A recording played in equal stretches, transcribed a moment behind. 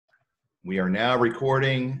We are now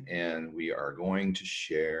recording and we are going to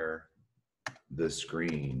share the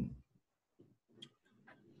screen.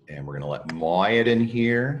 And we're going to let Myatt in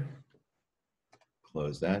here.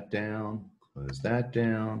 Close that down,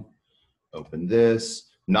 open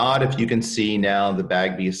this. Not if you can see now the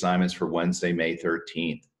Bagby assignments for Wednesday, May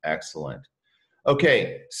 13th. Excellent.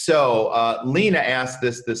 Okay, so Lena asked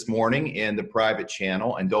this morning in the private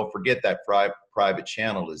channel, and don't forget that private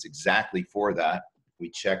channel is exactly for that. We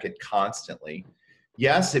check it constantly.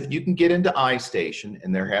 Yes, if you can get into iStation,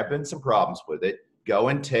 and there have been some problems with it, go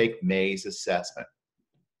and take May's assessment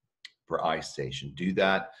for iStation. Do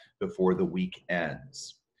that before the week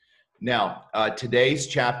ends. Now, today's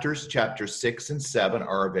chapters 6 and 7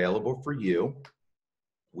 are available for you.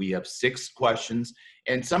 We have 6 questions,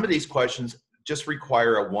 and some of these questions just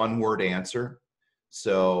require a one-word answer.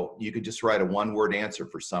 So you could just write a one-word answer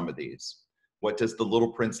for some of these. What does the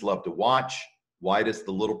Little Prince love to watch? Why does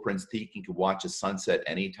the Little Prince think he could watch a sunset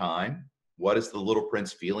anytime? What is the Little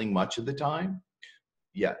Prince feeling much of the time?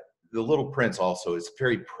 Yeah, the Little Prince also is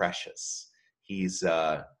very precious. He's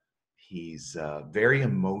very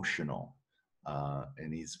emotional,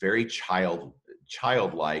 and he's very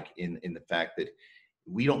childlike in the fact that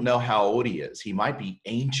we don't know how old he is. He might be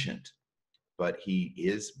ancient, but he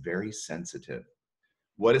is very sensitive.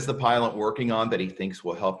 What is the pilot working on that he thinks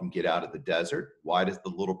will help him get out of the desert? Why does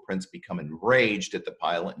the Little Prince become enraged at the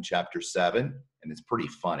pilot in chapter 7? And it's pretty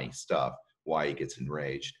funny stuff, why he gets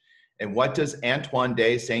enraged. And what does Antoine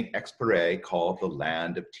de Saint-Exupéry call the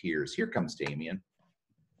land of tears? Here comes Damien.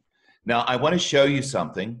 Now, I want to show you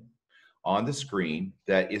something on the screen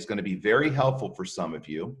that is going to be very helpful for some of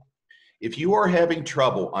you. If you are having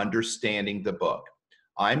trouble understanding the book,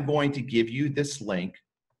 I'm going to give you this link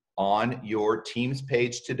on your Teams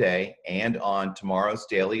page today and on tomorrow's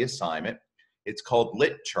daily assignment. It's called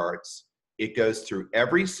Lit Charts. It goes through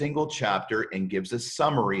every single chapter and gives a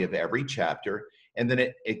summary of every chapter. And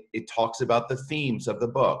then it talks about the themes of the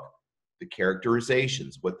book, the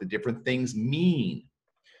characterizations, what the different things mean.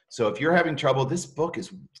 So if you're having trouble, this book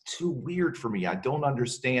is too weird for me, I don't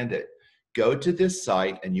understand it, go to this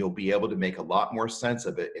site and you'll be able to make a lot more sense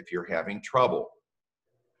of it if you're having trouble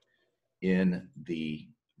in the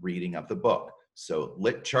reading of the book. So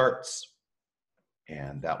Lit Charts,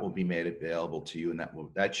 and that will be made available to you, and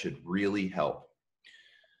that should really help.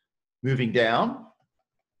 Moving down.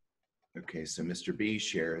 Okay, so Mr. B,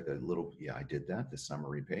 share the little, yeah, I did that, the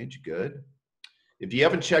summary page, good. If you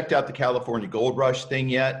haven't checked out the California Gold Rush thing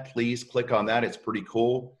yet, please click on that, it's pretty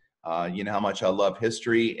cool. You know how much I love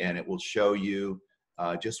history, and it will show you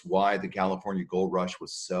just why the California Gold Rush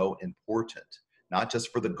was so important, not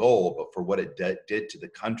just for the gold, but for what it did to the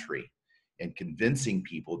country and convincing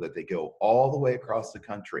people that they go all the way across the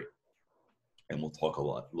country. And we'll talk a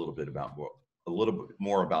little bit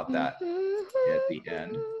more about that at the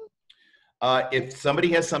end. If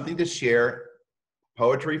somebody has something to share,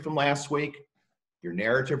 poetry from last week, your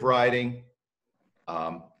narrative writing,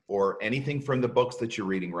 or anything from the books that you're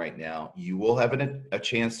reading right now, you will have a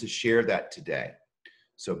chance to share that today.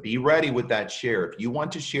 So be ready with that share. If you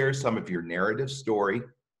want to share some of your narrative story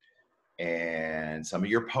and some of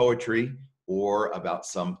your poetry, or about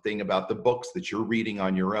something about the books that you're reading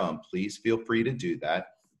on your own, please feel free to do that.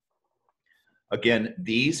 Again,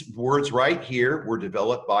 these words right here were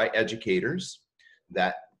developed by educators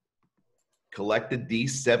that collected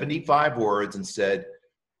these 75 words and said,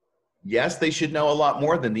 yes, they should know a lot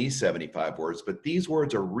more than these 75 words, but these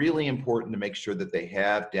words are really important to make sure that they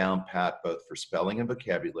have down pat both for spelling and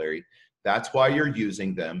vocabulary. That's why you're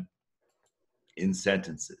using them in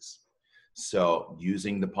sentences. So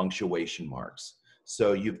using the punctuation marks.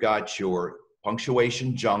 So you've got your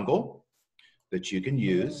punctuation jungle that you can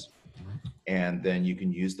use, and then you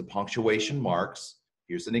can use the punctuation marks.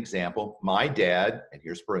 Here's an example. My dad, and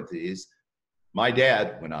here's parentheses, my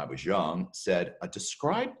dad, when I was young, said, a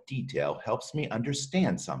described detail helps me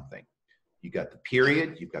understand something. You got the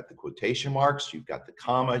period, you've got the quotation marks, you've got the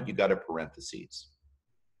comma, you got a parentheses.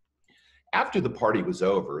 After the party was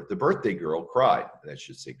over, the birthday girl cried. That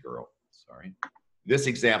should say girl, sorry. This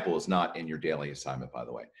example is not in your daily assignment, by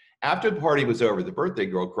the way. After the party was over, the birthday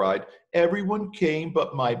girl cried, everyone came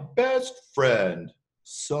but my best friend.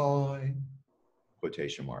 Sigh.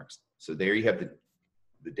 Quotation marks. So there you have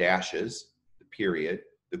the dashes, period,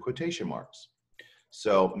 the quotation marks.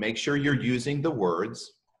 So make sure you're using the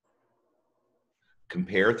words,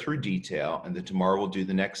 compare through detail, and then tomorrow we'll do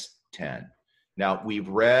the next 10. Now, we've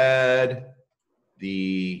read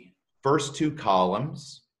the first 2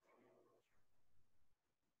 columns,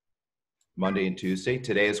 Monday and Tuesday.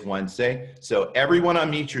 Today is Wednesday. So everyone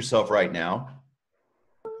unmute yourself right now.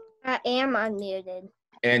 I am unmuted.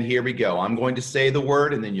 And here we go. I'm going to say the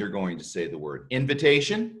word, and then you're going to say the word.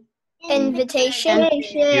 Invitation. Invitation.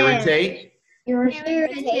 Irritate.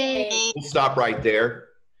 Irritate. We'll stop right there.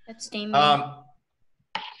 That's Damien.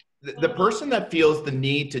 The person that feels the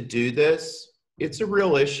need to do this, it's a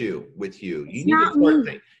real issue with you. You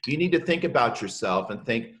need to think about yourself and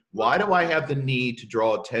think, why do I have the need to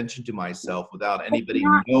draw attention to myself without anybody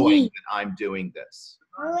knowing that I'm doing this?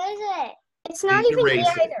 Who is it? It's not even me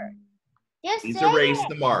either. Please erase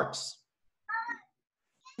the marks.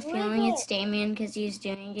 I'm feeling it's Damien because he's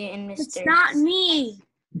doing it in Mr. It's not me.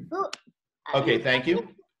 Okay, thank you.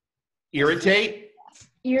 Irritate.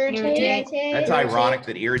 Irritate. That's ironic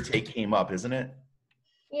that irritate came up, isn't it?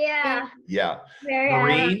 Yeah. Yeah.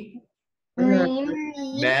 Very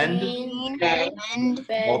Marine. Mend.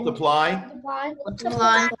 Multiply.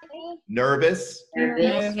 Nervous.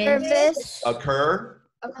 Occur.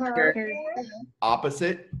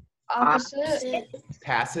 Opposite.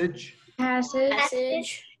 Passage.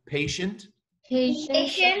 Patient.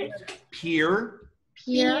 Peer.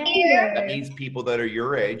 That means people that are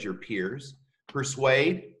your age, your peers.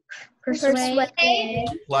 Persuade.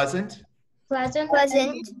 Pleasant.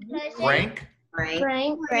 Frank.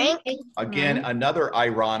 Again, another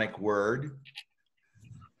ironic word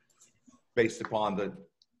based upon the,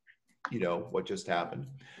 what just happened.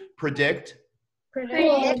 Predict.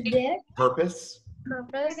 Purpose.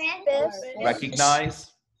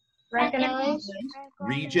 Recognize.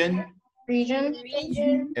 Region.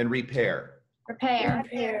 And repair.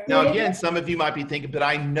 Now, again, some of you might be thinking, but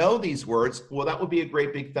I know these words. Well, that would be a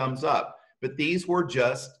great big thumbs up. But these were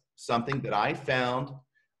just something that I found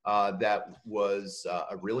that was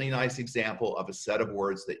a really nice example of a set of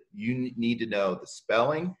words that you need to know the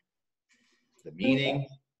spelling, the meaning,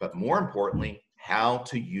 but more importantly, how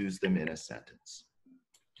to use them in a sentence.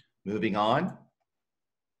 Moving on.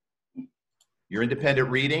 Your independent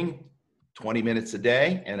reading, 20 minutes a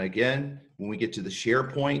day. And again, when we get to the share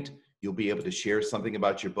point, you'll be able to share something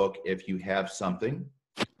about your book if you have something.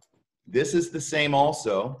 This is the same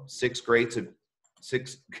also, 6 grades of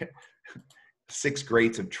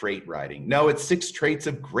trait writing. No, it's 6 traits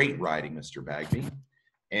of great writing, Mr. Bagby.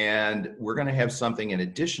 And we're going to have something in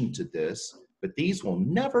addition to this, but these will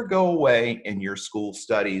never go away in your school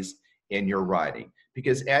studies, in your writing.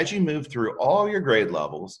 Because as you move through all your grade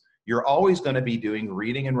levels, you're always going to be doing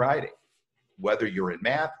reading and writing, whether you're in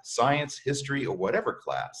math, science, history, or whatever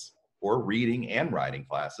class, or reading and writing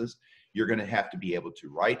classes, you're going to have to be able to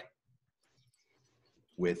write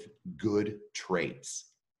with good traits,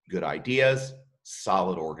 good ideas,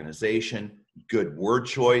 solid organization, good word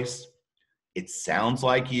choice. It sounds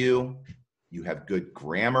like you have good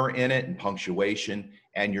grammar in it and punctuation,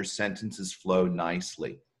 and your sentences flow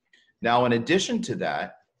nicely. Now, in addition to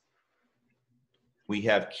that, we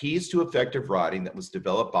have keys to effective writing that was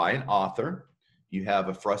developed by an author. You have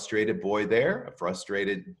a frustrated boy there, a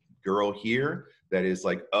frustrated girl here that is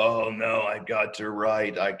like, oh no, I got to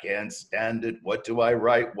write. I can't stand it. What do I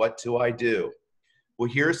write? What do I do? Well,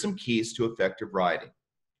 here are some keys to effective writing.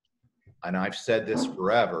 And I've said this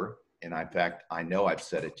forever. And in fact, I know I've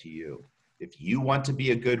said it to you. If you want to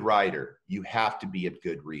be a good writer, you have to be a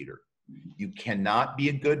good reader. You cannot be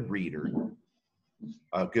a good reader,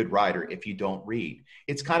 a good writer, if you don't read.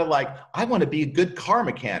 It's kind of like, I want to be a good car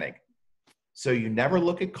mechanic. So you never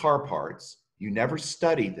look at car parts. You never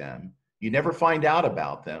study them. You never find out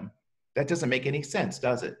about them. That doesn't make any sense,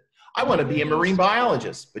 does it? I want to be a marine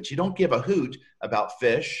biologist, but you don't give a hoot about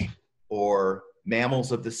fish or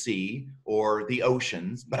mammals of the sea or the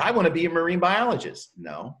oceans, but I want to be a marine biologist.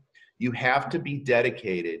 No, you have to be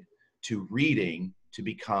dedicated to reading to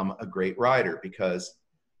become a great writer, because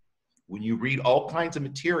when you read all kinds of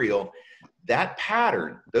material, that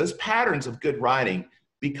pattern, those patterns of good writing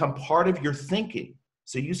become part of your thinking.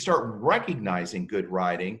 So you start recognizing good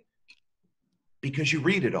writing because you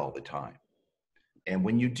read it all the time. And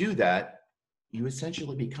when you do that, you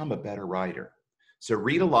essentially become a better writer. So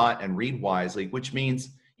read a lot and read wisely, which means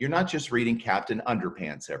you're not just reading Captain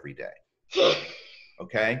Underpants every day.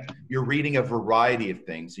 Okay? You're reading a variety of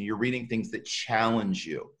things, and you're reading things that challenge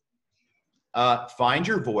you. Find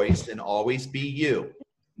your voice and always be you.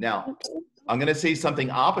 Now, I'm going to say something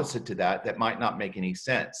opposite to that that might not make any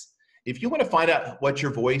sense. If you want to find out what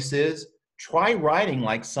your voice is, try writing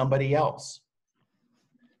like somebody else.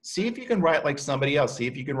 See if you can write like somebody else. See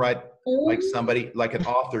if you can write like somebody, like an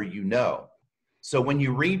author you know. So when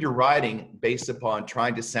you read your writing based upon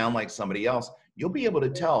trying to sound like somebody else, you'll be able to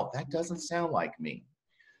tell that doesn't sound like me.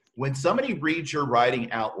 When somebody reads your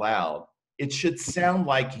writing out loud, it should sound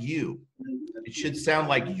like you. It should sound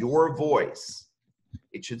like your voice.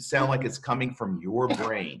 It should sound like it's coming from your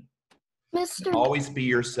brain. Mr. Always be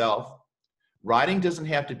yourself. Writing doesn't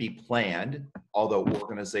have to be planned, although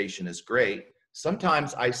organization is great.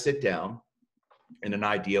 Sometimes I sit down and an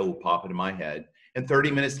idea will pop into my head, and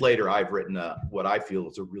 30 minutes later, I've written what I feel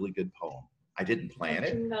is a really good poem. I didn't plan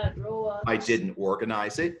it. I didn't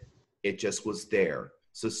organize it. It just was there.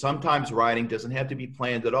 So sometimes writing doesn't have to be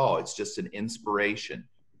planned at all. It's just an inspiration.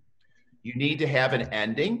 You need to have an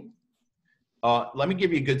ending. Let me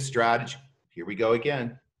give you a good strategy. Here we go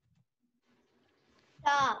again.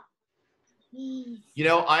 Stop. Please. You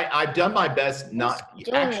know, I've done my best not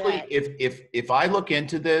actually if I look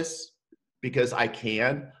into this because I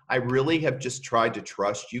can, I really have just tried to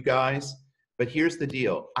trust you guys. But here's the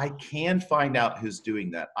deal. I can find out who's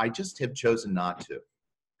doing that. I just have chosen not to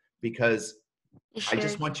because I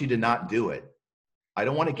just want you to not do it. I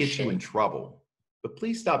don't want to get you in trouble, but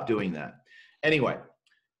please stop doing that. Anyway,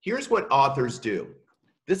 here's what authors do.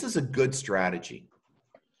 This is a good strategy.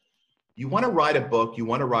 You want to write a book, you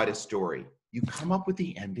want to write a story. You come up with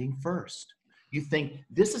the ending first. You think,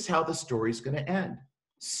 this is how the story is going to end.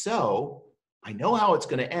 So I know how it's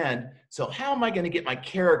going to end. So how am I going to get my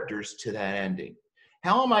characters to that ending?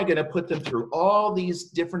 How am I going to put them through all these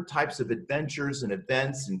different types of adventures and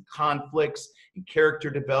events and conflicts and character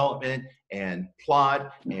development and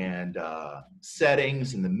plot and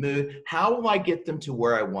settings and the mood? How will I get them to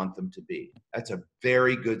where I want them to be? That's a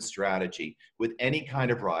very good strategy with any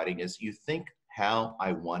kind of writing is you think how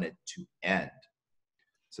I want it to end.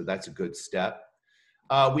 So that's a good step.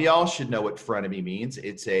 We all should know what frenemy means.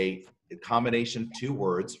 It's a combination of two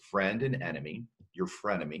words, friend and enemy, your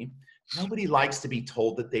frenemy. Nobody likes to be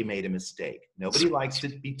told that they made a mistake. Nobody likes to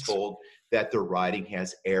be told that their writing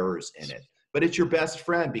has errors in it. But it's your best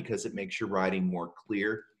friend because it makes your writing more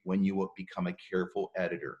clear when you become a careful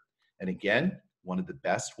editor. And again, one of the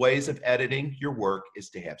best ways of editing your work is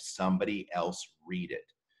to have somebody else read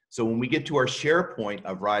it. So when we get to our share point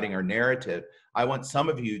of writing our narrative, I want some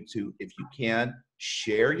of you to, if you can,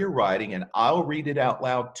 share your writing and I'll read it out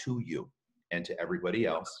loud to you and to everybody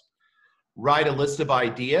else. Write a list of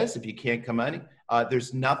ideas if you can't come on.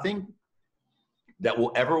 There's nothing that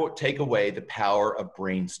will ever take away the power of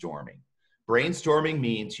brainstorming. Brainstorming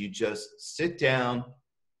means you just sit down,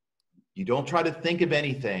 you don't try to think of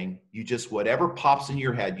anything, you just, whatever pops in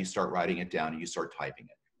your head, you start writing it down and you start typing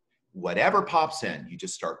it. Whatever pops in, you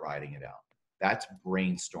just start writing it out. That's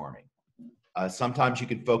brainstorming. Sometimes you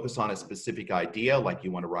can focus on a specific idea, like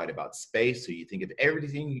you want to write about space, so you think of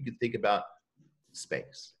everything you can think about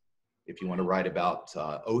space. If you want to write about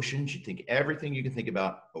oceans, you think everything you can think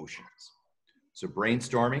about oceans. So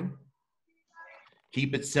brainstorming.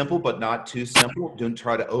 Keep it simple, but not too simple. Don't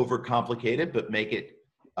try to overcomplicate it, but make it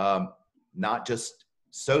not just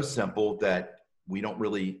so simple that we don't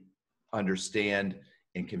really understand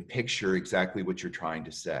and can picture exactly what you're trying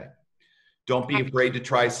to say. Don't be afraid to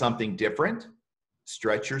try something different.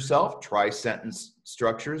 Stretch yourself. Try sentence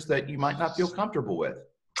structures that you might not feel comfortable with.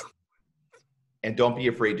 And don't be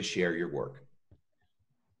afraid to share your work.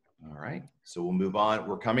 All right, so we'll move on.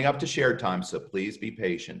 We're coming up to share time, so please be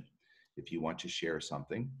patient if you want to share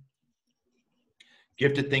something.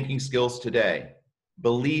 Gifted thinking skills today.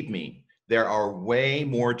 Believe me, there are way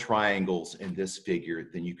more triangles in this figure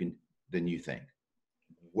than you think.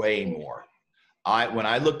 Way more. When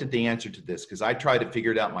I looked at the answer to this, because I tried to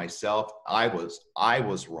figure it out myself, I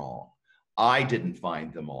was wrong. I didn't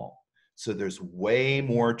find them all. So there's way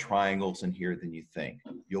more triangles in here than you think.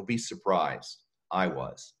 You'll be surprised. I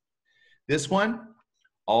was. This one,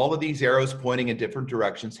 all of these arrows pointing in different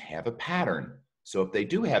directions have a pattern. So if they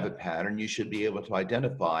do have a pattern, you should be able to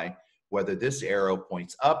identify whether this arrow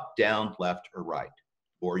points up, down, left, or right.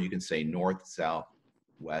 Or you can say north, south,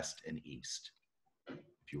 west, and east,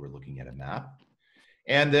 if you were looking at a map.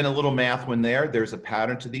 And then a little math one there. There's a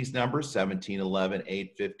pattern to these numbers, 17, 11,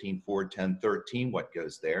 8, 15, 4, 10, 13. What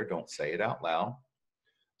goes there? Don't say it out loud.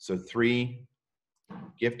 So 3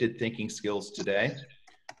 gifted thinking skills today.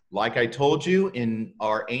 Like I told you in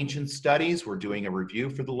our ancient studies, we're doing a review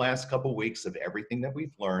for the last couple weeks of everything that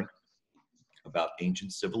we've learned about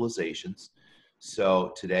ancient civilizations.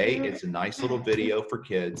 So today it's a nice little video for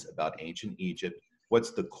kids about ancient Egypt.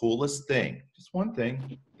 What's the coolest thing, just one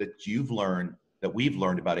thing, that you've learned, that we've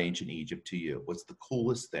learned about ancient Egypt to you? What's the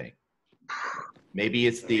coolest thing? Maybe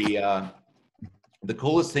it's the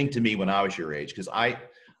coolest thing to me when I was your age, because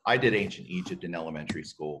I did ancient Egypt in elementary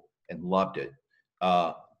school and loved it,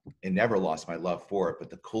 and never lost my love for it. But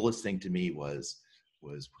the coolest thing to me was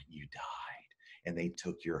when you died and they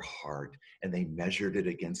took your heart and they measured it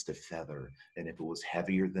against a feather. And if it was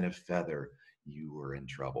heavier than a feather, you were in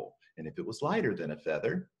trouble. And if it was lighter than a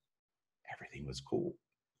feather, everything was cool.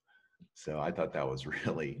 So I thought that was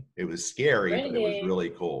really, it was scary, but it was Really? really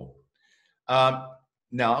cool.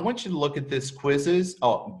 Now I want you to look at this quizzes.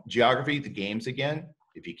 Oh, geography, the games again.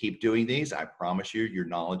 If you keep doing these, I promise you, your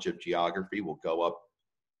knowledge of geography will go up.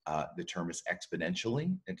 The term is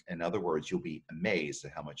exponentially. In other words, you'll be amazed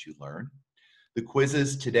at how much you learn. The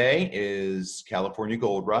quizzes today is California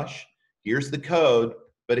Gold Rush. Here's the code.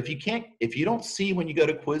 But if you don't see when you go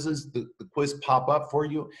to quizzes, the quiz pop up for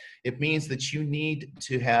you, it means that you need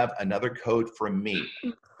to have another code from me.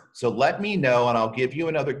 So let me know and I'll give you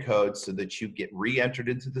another code so that you get re-entered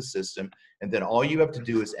into the system. And then all you have to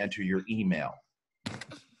do is enter your email.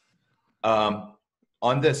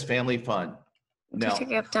 On this Family Fun. Now,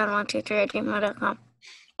 teachergapdown123@gmail.com.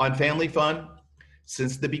 on Family Fun,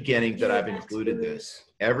 since the beginning that I've included this,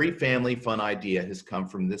 every Family Fun idea has come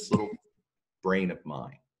from this little brain of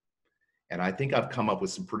mine. And I think I've come up with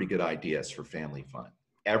some pretty good ideas for Family Fun.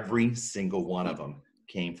 Every single one of them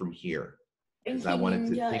came from here. Because I wanted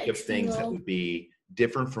to think of things that would be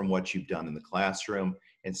different from what you've done in the classroom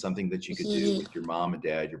and something that you could do with your mom and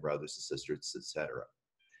dad, your brothers and sisters, etc.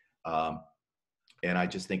 And I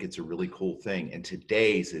just think it's a really cool thing. And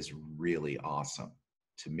today's is really awesome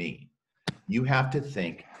to me. You have to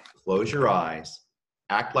think, close your eyes,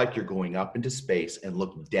 act like you're going up into space and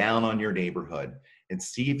look down on your neighborhood and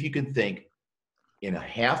see if you can think in a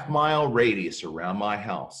half-mile radius around my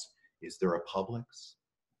house, is there a Publix?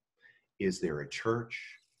 Is there a church?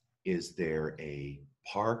 Is there a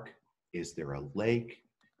park? Is there a lake?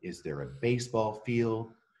 Is there a baseball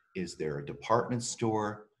field? Is there a department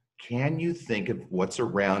store? Can you think of what's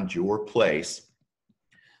around your place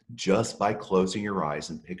just by closing your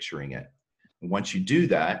eyes and picturing it? And once you do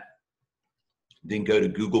that, then go to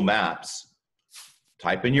Google Maps,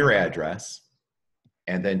 type in your address,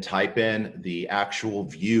 and then type in the actual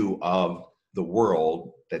view of the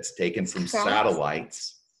world that's taken from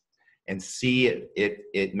satellites and see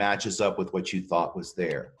it matches up with what you thought was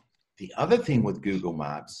there. The other thing with Google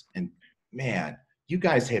Maps, and man, you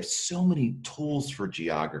guys have so many tools for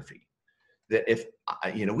geography that if,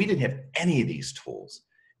 we didn't have any of these tools,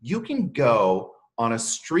 you can go on a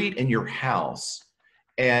street in your house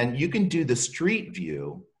and you can do the street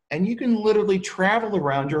view and you can literally travel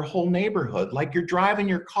around your whole neighborhood like you're driving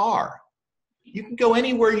your car. You can go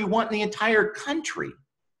anywhere you want in the entire country,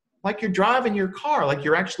 like you're driving your car, like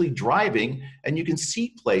you're actually driving, and you can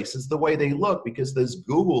see places the way they look because those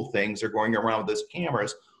Google things are going around with those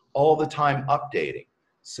cameras all the time updating.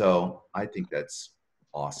 So I think that's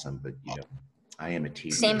awesome, but I am a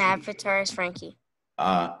teacher. Same avatar as Frankie.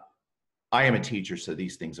 I am a teacher, so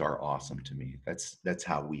these things are awesome to me. That's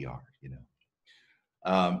how we are,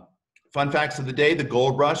 Fun facts of the day: the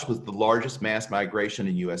gold rush was the largest mass migration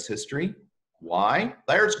in U.S. history. Why?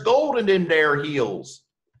 There's gold in them there hills.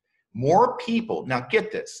 More people, now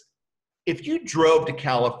get this, if you drove to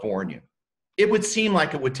California, it would seem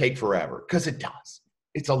like it would take forever, because it does.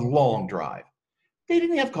 It's a long drive. They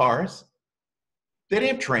didn't have cars. They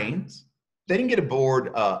didn't have trains. They didn't get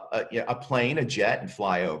aboard a plane, a jet, and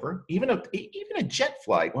fly over. Even a jet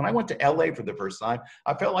flight. When I went to LA for the first time,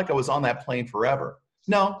 I felt like I was on that plane forever.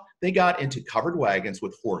 No, they got into covered wagons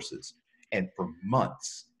with horses, and for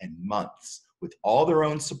months and months, with all their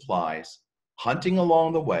own supplies, hunting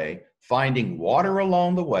along the way, finding water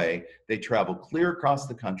along the way, they traveled clear across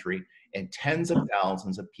the country, and tens of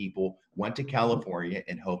thousands of people went to California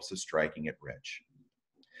in hopes of striking it rich.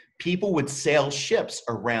 People would sail ships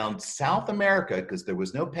around South America because there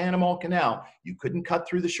was no Panama Canal. You couldn't cut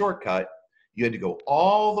through the shortcut. You had to go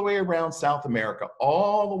all the way around South America,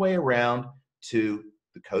 all the way around to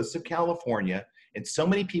the coast of California. And so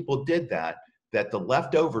many people did that the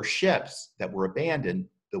leftover ships that were abandoned,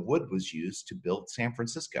 the wood was used to build San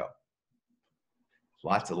Francisco.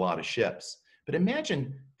 A lot of ships. But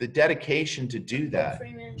imagine the dedication to do that.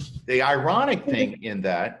 The ironic thing in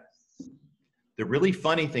that, the really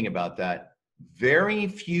funny thing about that, very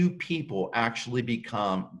few people actually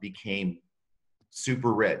became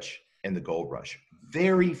super rich in the gold rush.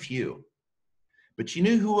 Very few. But you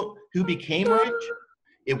knew who became rich?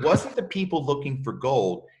 It wasn't the people looking for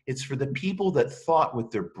gold. It's for the people that thought with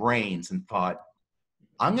their brains and thought,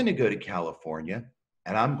 I'm going to go to California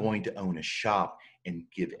and I'm going to own a shop and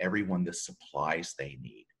give everyone the supplies they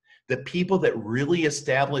need. The people that really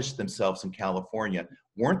established themselves in California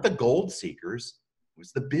weren't the gold seekers, it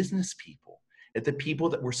was the business people. It's the people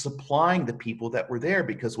that were supplying the people that were there,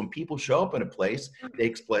 because when people show up in a place,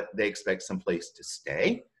 they expect some place to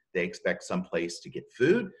stay. They expect some place to get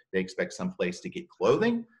food. They expect some place to get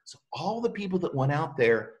clothing. So all the people that went out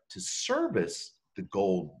there to service the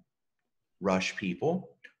gold rush people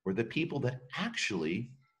were the people that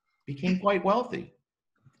actually became quite wealthy.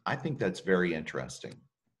 I think that's very interesting.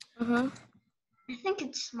 Uh-huh. I think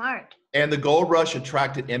it's smart. And the gold rush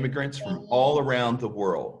attracted immigrants from all around the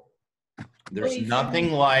world. There's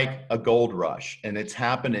nothing like a gold rush, and it's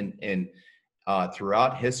happened in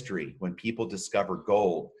throughout history. When people discover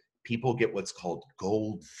gold, people get what's called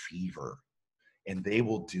gold fever, and they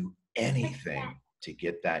will do anything to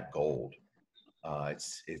get that gold.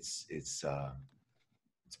 It's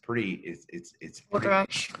pretty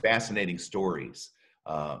fascinating stories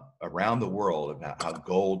around the world about how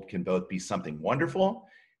gold can both be something wonderful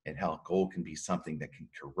and how gold can be something that can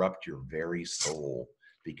corrupt your very soul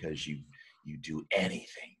because you do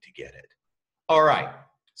anything to get it. All right,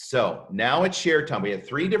 so now it's share time. We have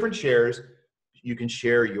 3 different shares. You can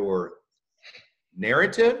share your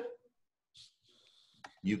narrative,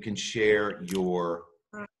 you can share your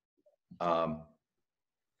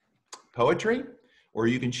poetry, or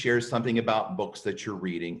you can share something about books that you're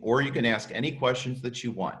reading, or you can ask any questions that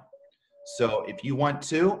you want. So if you want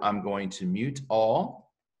to, I'm going to mute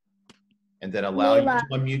all and then allow you to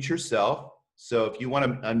unmute yourself. So if you want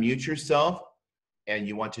to unmute yourself and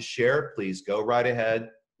you want to share, please go right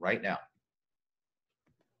ahead right now.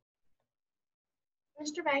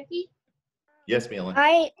 Mr. Bagby? Yes, Mila.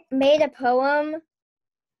 I made a poem.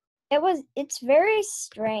 It's very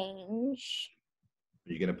strange.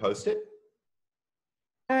 Are you going to post it?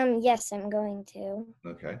 Yes, I'm going to.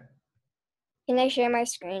 Okay. Can I share my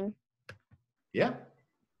screen? Yeah.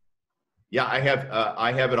 Yeah, I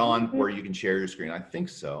have it on where you can share your screen. I think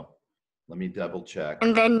so. Let me double check.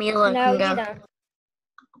 And then Mila No, can you go. don't.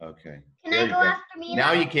 Okay. Can There I you go after me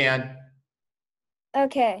Now you can.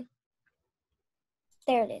 Okay.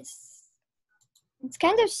 There it is. It's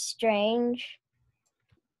kind of strange.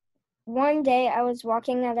 One day I was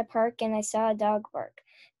walking at a park and I saw a dog bark.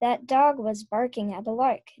 That dog was barking at a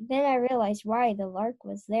lark. Then I realized why the lark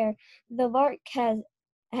was there. The lark had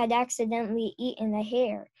accidentally eaten a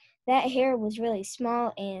hare. That hare was really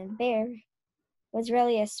small and was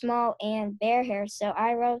really a small and bare hare, so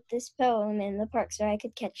I wrote this poem in the park so I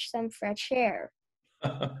could catch some fresh air.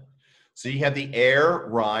 So you have the air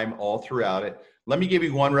rhyme all throughout it. Let me give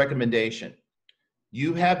you one recommendation.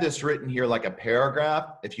 You have this written here like a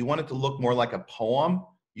paragraph. If you want it to look more like a poem,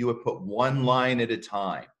 you would put one line at a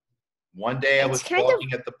time. One day I was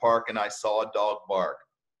walking at the park and I saw a dog bark.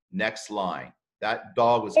 Next line. That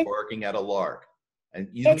dog was barking at a lark. And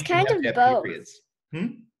It's kind of both. Periods.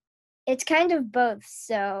 It's kind of both,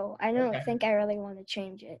 so I don't think I really want to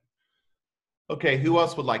change it. Okay, who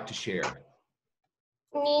else would like to share?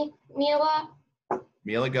 Me, Mila.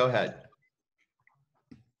 Mila, go ahead.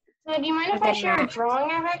 So do you mind if I share a drawing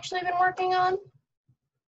I've actually been working on?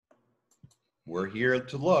 We're here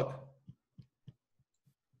to look.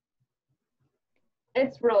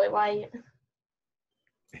 It's really light.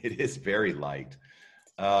 It is very light.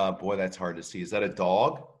 Boy, that's hard to see. Is that a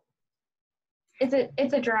dog?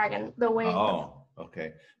 It's a dragon, the wing. Oh,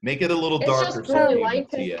 okay. Make it a little It's darker just so really you can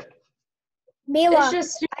light. see it. Mila, It's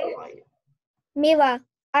just super light. Mila,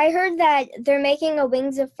 I heard that they're making a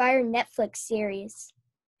Wings of Fire Netflix series.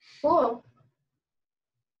 Cool.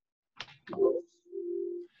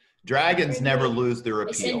 Dragons never lose their I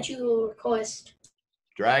appeal. sent you a request.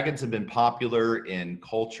 Dragons have been popular in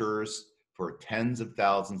cultures for tens of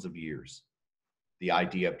thousands of years. The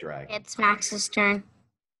idea of dragons. It's Max's turn.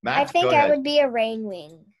 Max, I think go ahead. I would be a rain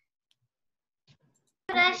wing.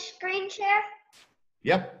 Could I screen share?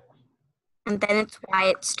 Yep. And then it's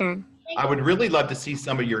Wyatt's turn. I would really love to see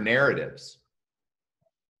some of your narratives.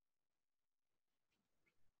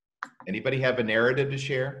 Anybody have a narrative to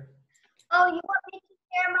share? Oh, you want me to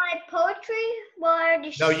share my poetry? Well, I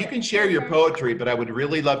already No, you can share your poetry, but I would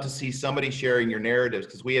really love to see somebody sharing your narratives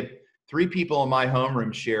because we had 3 people in my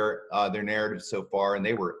homeroom share their narratives so far, and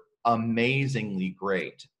they were amazingly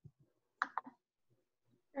great.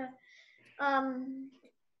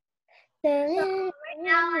 So right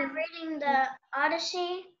now I'm reading the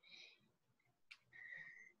Odyssey.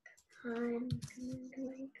 Come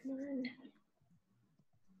on.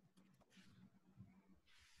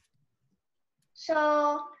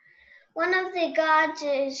 So one of the gods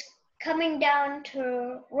is coming down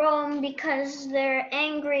to Rome because they're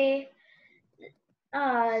angry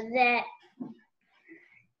that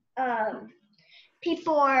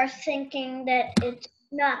people are thinking that it's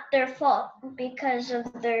not their fault because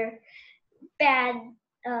of their bad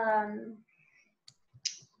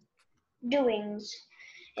doings,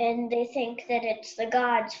 and they think that it's the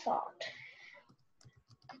god's fault.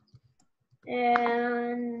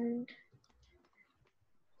 And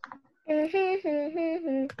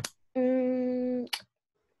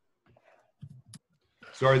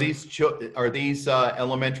So are these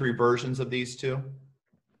elementary versions of these 2?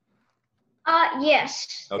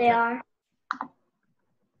 Yes, Okay. they are.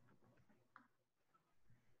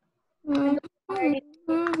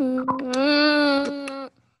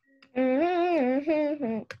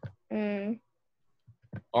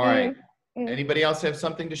 All right. Anybody else have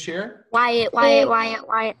something to share? Wyatt.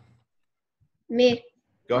 Me.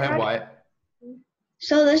 Go ahead, Wyatt.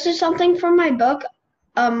 So this is something from my book,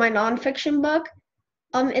 my nonfiction book.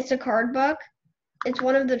 It's a card book. It's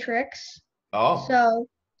one of the tricks. Oh. So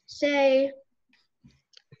say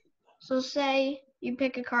you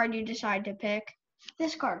pick a card you decide to pick.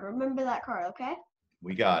 This card. Remember that card, okay?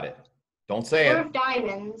 We got it. Don't say Four it. of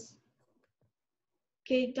diamonds.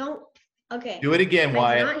 Okay, don't. Okay. Do it again, I did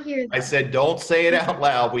Wyatt. not hear that. I said don't say it out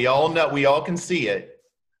loud. We all know. We all can see it.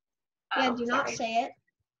 Yeah, do not say it.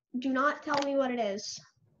 Do not tell me what it is.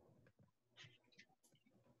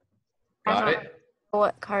 Got it?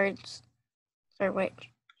 What cards or which?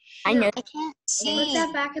 I know. I can't Put see.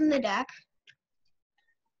 that back in the deck.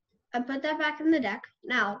 I put that back in the deck.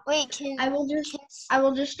 Now, Wait, can I will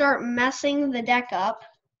just start messing the deck up.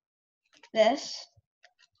 This.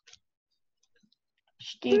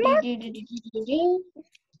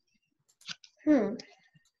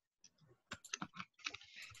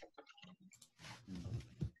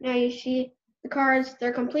 Now you see the cards,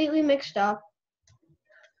 they're completely mixed up.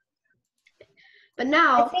 But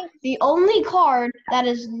now, the only card that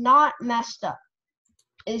is not messed up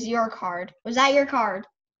is your card. Was that your card?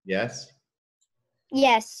 Yes.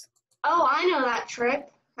 Yes. Oh, I know that trick.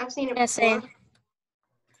 I've seen it Yes, before.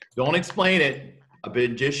 Don't explain it. A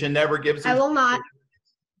magician never gives. I will not.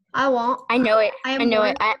 I won't. I know it. I I know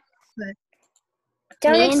it.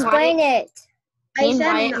 Don't Me and explain it. Me and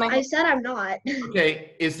Wyatt, I said I'm not.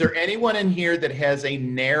 Okay. Is there anyone in here that has a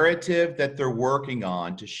narrative that they're working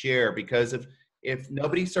on to share? Because if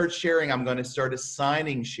nobody starts sharing, I'm going to start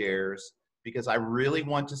assigning shares because I really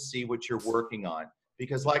want to see what you're working on.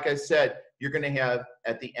 Because like I said, you're going to have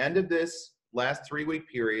at the end of this last 3-week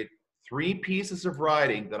period, 3 pieces of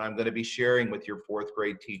writing that I'm going to be sharing with your 4th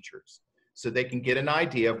grade teachers so they can get an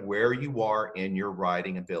idea of where you are in your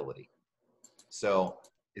writing ability. So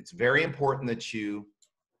it's very important that you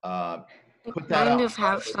put that kind out of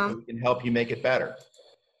have so some, we can help you make it better.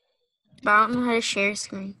 but I don't know how to share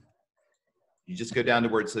screen. You just go down to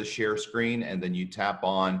where it says share screen and then you tap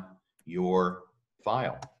on your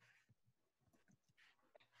file.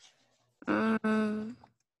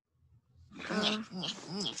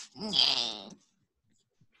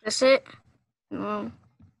 Is it? No.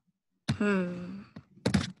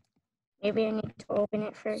 Maybe I need to open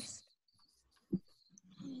it first.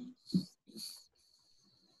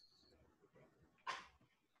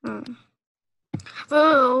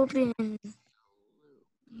 Oh, open.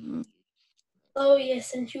 Oh,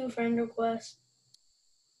 yes, sent you a friend request.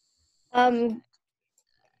 You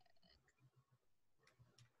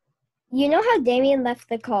know how Damien left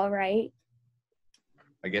the call, right?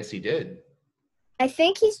 I guess he did. I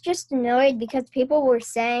think he's just annoyed because people were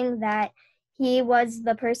saying that he was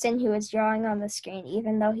the person who was drawing on the screen,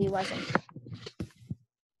 even though he wasn't.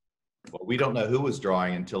 Well, we don't know who was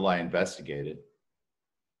drawing until I investigated.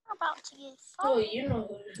 we're about to get Oh, you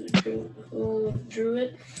know who drew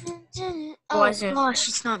it. Oh Wasn't. gosh,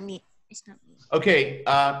 it's not me. It's not me. Okay,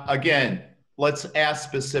 again, let's ask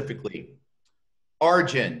specifically.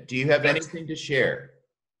 Arjun, do you have anything to share?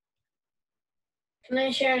 Can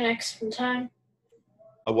I share next time?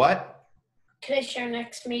 A what? Can I share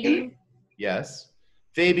next meeting? Yes.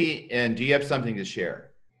 Fabian, do you have something to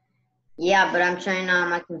share? Yeah, but I'm trying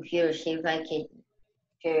on my computer, see if I can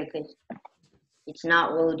share it because it's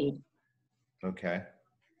not loaded. Okay.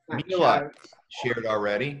 Not Mila sure. shared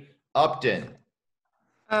already. Upton.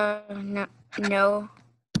 No.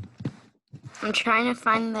 I'm trying to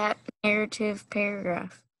find that narrative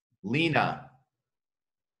paragraph. Lena.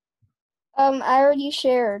 I already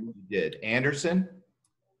shared. You did. Anderson.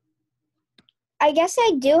 I guess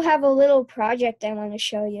I do have a little project I want to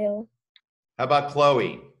show you. How about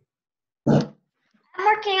Chloe? I'm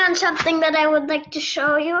working on something that I would like to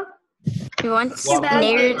show you. He wants Well,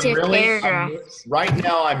 narrative I'm paragraphs. right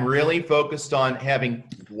now, I'm really focused on having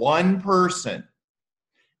one person.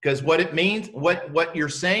 Because what it means, what you're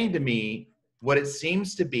saying to me, what it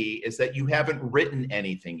seems to be is that you haven't written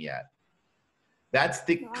anything yet. That's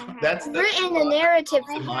the Written a narrative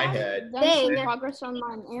in my head. thing. Progress on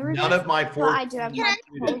my narrative. None of my But I do have my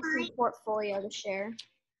students. poetry portfolio to share.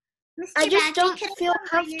 I just don't feel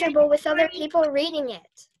comfortable with other people reading it.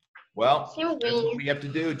 Well, that's what we have to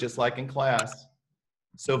do, just like in class.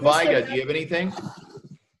 So Viga, do you have anything?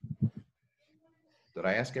 Did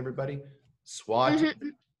I ask everybody? SWAT.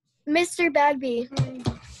 Mr. Bagby.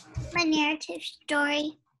 My narrative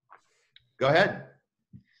story. Go ahead.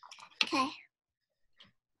 Okay.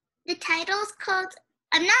 The title's called,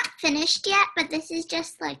 I'm not finished yet, but this is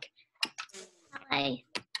just like how I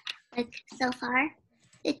like so far.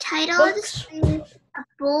 The title is A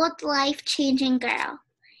Bold, Life-Changing Girl.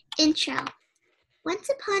 Intro. Once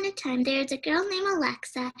upon a time, there was a girl named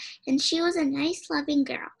Alexa, and she was a nice, loving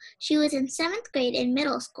girl. She was in 7th grade in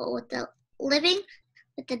middle school living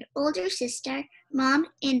with an older sister, mom,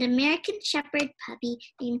 and American Shepherd puppy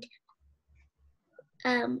named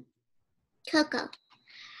Coco.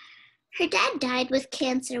 Her dad died with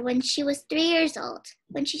cancer when she was 3 years old.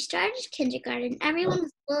 When she started kindergarten, everyone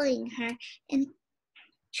was bullying her and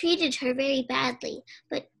treated her very badly.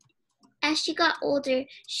 But as she got older,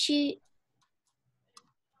 she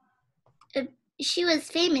was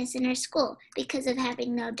famous in her school because of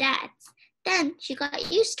having no dads. Then she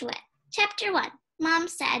got used to it. Chapter 1,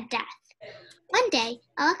 Mom's Sad Death. One day,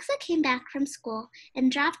 Alexa came back from school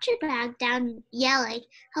and dropped her bag down, yelling,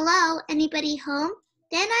 "Hello, anybody home?"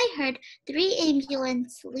 Then I heard 3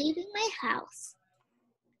 ambulances leaving my house.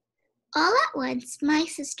 All at once, my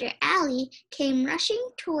sister Allie came rushing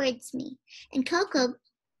towards me, and Coco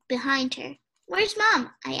behind her. "Where's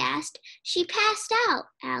Mom?" I asked. "She passed out,"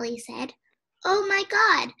 Allie said. Oh my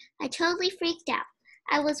God, I totally freaked out.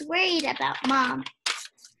 I was worried about Mom,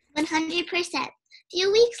 100%. A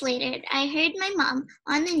few weeks later, I heard my mom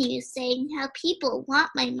on the news saying how people want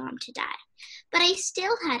my mom to die, but I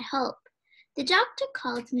still had hope. The doctor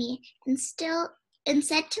called me and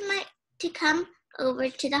said to come over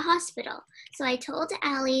to the hospital. So I told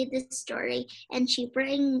Allie the story, and she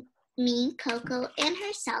brought me, Coco, and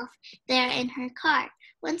herself there in her car.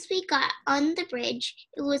 Once we got on the bridge,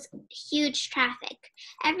 it was huge traffic.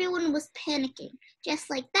 Everyone was panicking. Just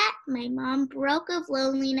like that, my mom broke of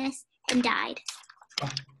loneliness and died.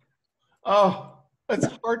 Oh, that's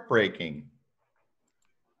heartbreaking.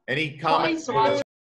 Any comments? Watch